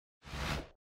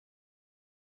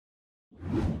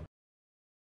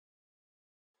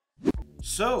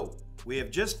So, we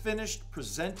have just finished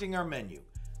presenting our menu,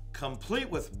 complete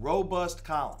with robust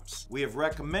columns. We have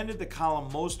recommended the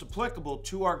column most applicable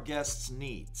to our guests'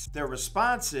 needs. Their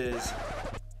response is,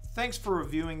 "Thanks for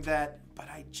reviewing that, but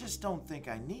I just don't think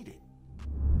I need it."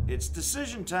 It's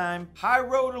decision time, high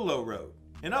road or low road.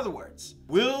 In other words,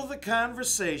 will the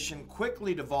conversation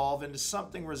quickly devolve into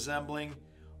something resembling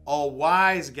a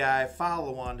wise guy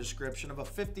follow-on description of a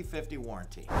 50-50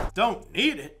 warranty? Don't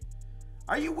need it?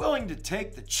 Are you willing to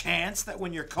take the chance that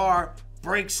when your car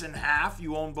breaks in half,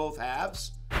 you own both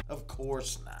halves? Of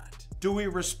course not. Do we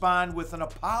respond with an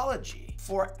apology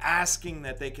for asking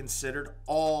that they considered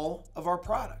all of our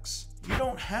products? You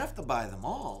don't have to buy them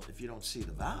all if you don't see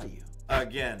the value.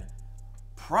 Again,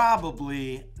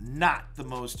 probably not the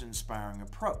most inspiring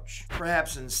approach.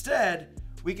 Perhaps instead,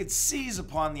 we could seize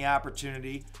upon the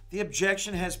opportunity the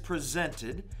objection has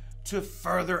presented to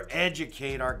further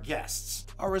educate our guests.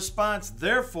 Our response,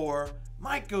 therefore,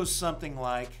 might go something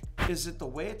like, "Is it the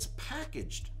way it's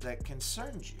packaged that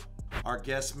concerns you?" Our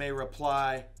guests may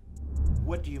reply,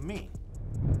 "What do you mean?"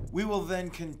 We will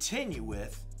then continue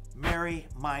with, "Mary,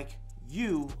 Mike,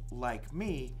 you, like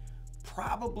me,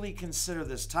 probably consider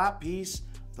this top piece,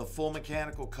 the full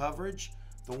mechanical coverage,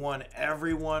 the one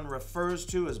everyone refers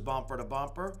to as bumper to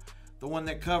bumper, the one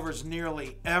that covers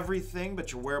nearly everything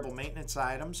but your wearable maintenance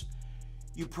items.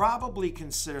 You probably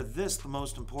consider this the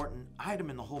most important item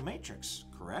in the whole matrix,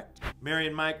 correct?" Mary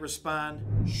and Mike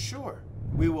respond, "Sure."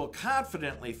 We will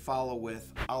confidently follow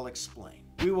with, "I'll explain."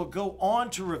 We will go on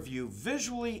to review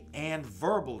visually and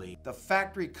verbally the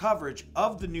factory coverage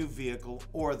of the new vehicle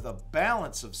or the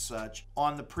balance of such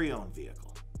on the pre-owned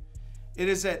vehicle. It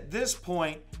is at this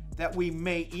point that we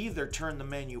may either turn the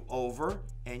menu over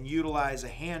and utilize a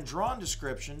hand-drawn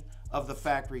description of the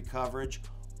factory coverage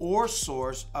or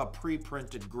source a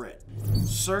pre-printed grid.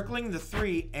 Circling the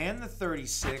 3 and the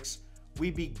 36, we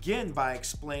begin by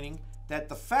explaining that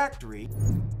the factory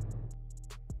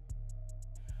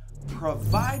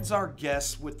provides our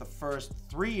guests with the first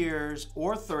 3 years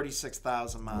or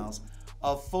 36,000 miles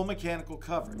of full mechanical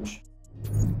coverage.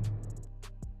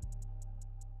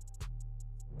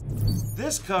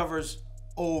 This covers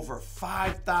over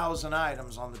 5,000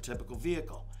 items on the typical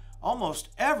vehicle, almost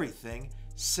everything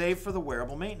save for the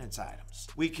wearable maintenance items.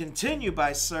 We continue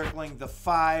by circling the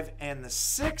 5 and the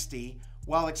 60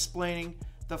 while explaining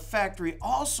the factory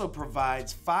also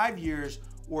provides 5 years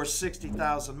or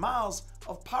 60,000 miles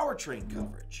of powertrain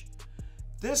coverage.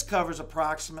 This covers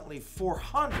approximately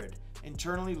 400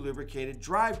 internally lubricated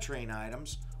drivetrain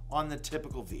items on the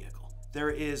typical vehicle. There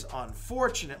is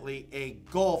unfortunately a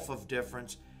gulf of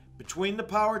difference between the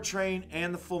powertrain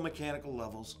and the full mechanical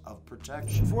levels of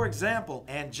protection. For example,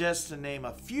 and just to name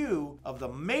a few of the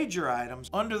major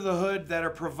items under the hood that are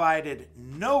provided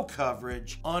no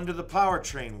coverage under the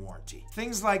powertrain warranty.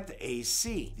 Things like the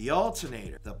AC, the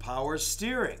alternator, the power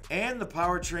steering, and the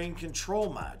powertrain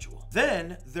control module.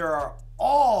 Then there are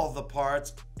all the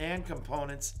parts and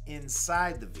components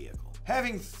inside the vehicle.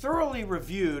 Having thoroughly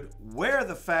reviewed where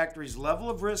the factory's level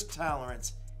of risk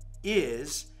tolerance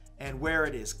is and where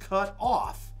it is cut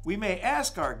off, we may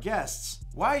ask our guests,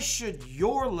 why should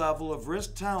your level of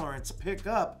risk tolerance pick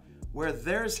up where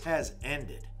theirs has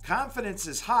ended? Confidence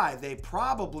is high they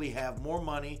probably have more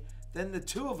money than the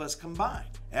two of us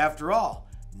combined. After all,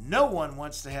 no one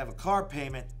wants to have a car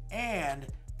payment and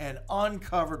an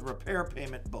uncovered repair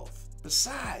payment both.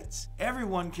 Besides,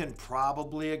 everyone can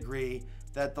probably agree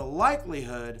that the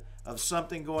likelihood of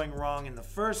something going wrong in the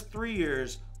first 3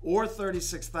 years or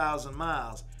 36,000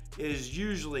 miles is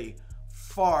usually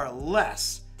far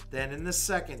less than in the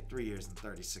second 3 years and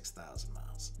 36,000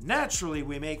 miles. Naturally,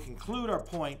 we may conclude our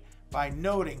point by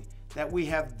noting that we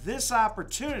have this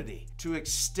opportunity to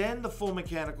extend the full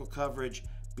mechanical coverage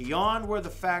beyond where the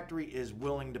factory is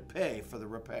willing to pay for the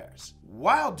repairs.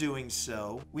 While doing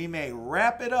so, we may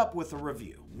wrap it up with a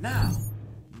review. Now,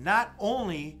 not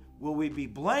only will we be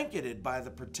blanketed by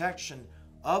the protection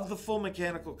of the full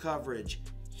mechanical coverage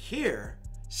here,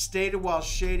 stated while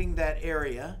shading that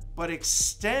area, but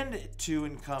extend it to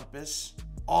encompass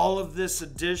all of this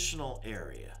additional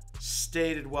area,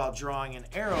 stated while drawing an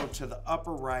arrow to the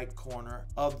upper right corner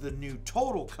of the new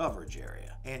total coverage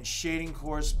area and shading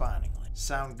correspondingly.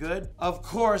 Sound good? Of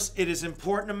course, it is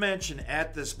important to mention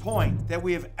at this point that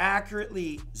we have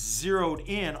accurately zeroed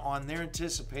in on their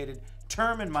anticipated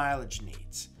term and mileage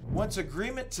needs. Once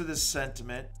agreement to this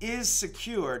sentiment is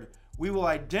secured, we will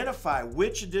identify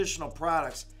which additional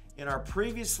products in our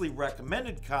previously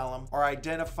recommended column are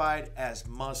identified as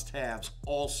must-haves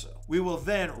also. We will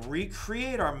then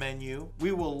recreate our menu.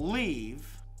 We will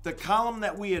leave the column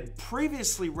that we had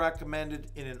previously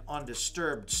recommended in an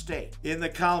undisturbed state. In the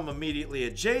column immediately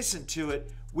adjacent to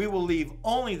it, we will leave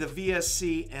only the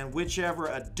VSC and whichever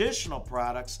additional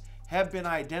products have been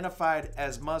identified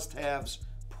as must-haves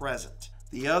present.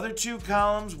 The other two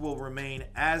columns will remain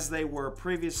as they were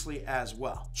previously as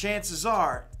well. Chances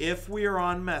are, if we are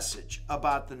on message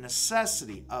about the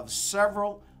necessity of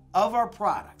several of our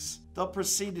products, they'll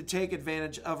proceed to take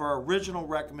advantage of our original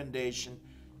recommendation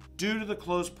due to the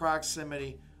close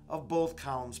proximity of both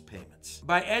columns' payments.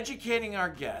 By educating our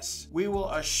guests, we will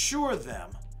assure them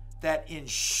that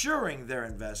ensuring their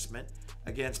investment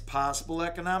against possible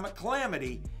economic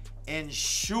calamity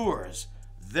ensures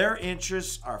their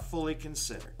interests are fully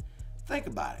considered. Think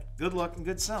about it. Good luck and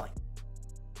good selling.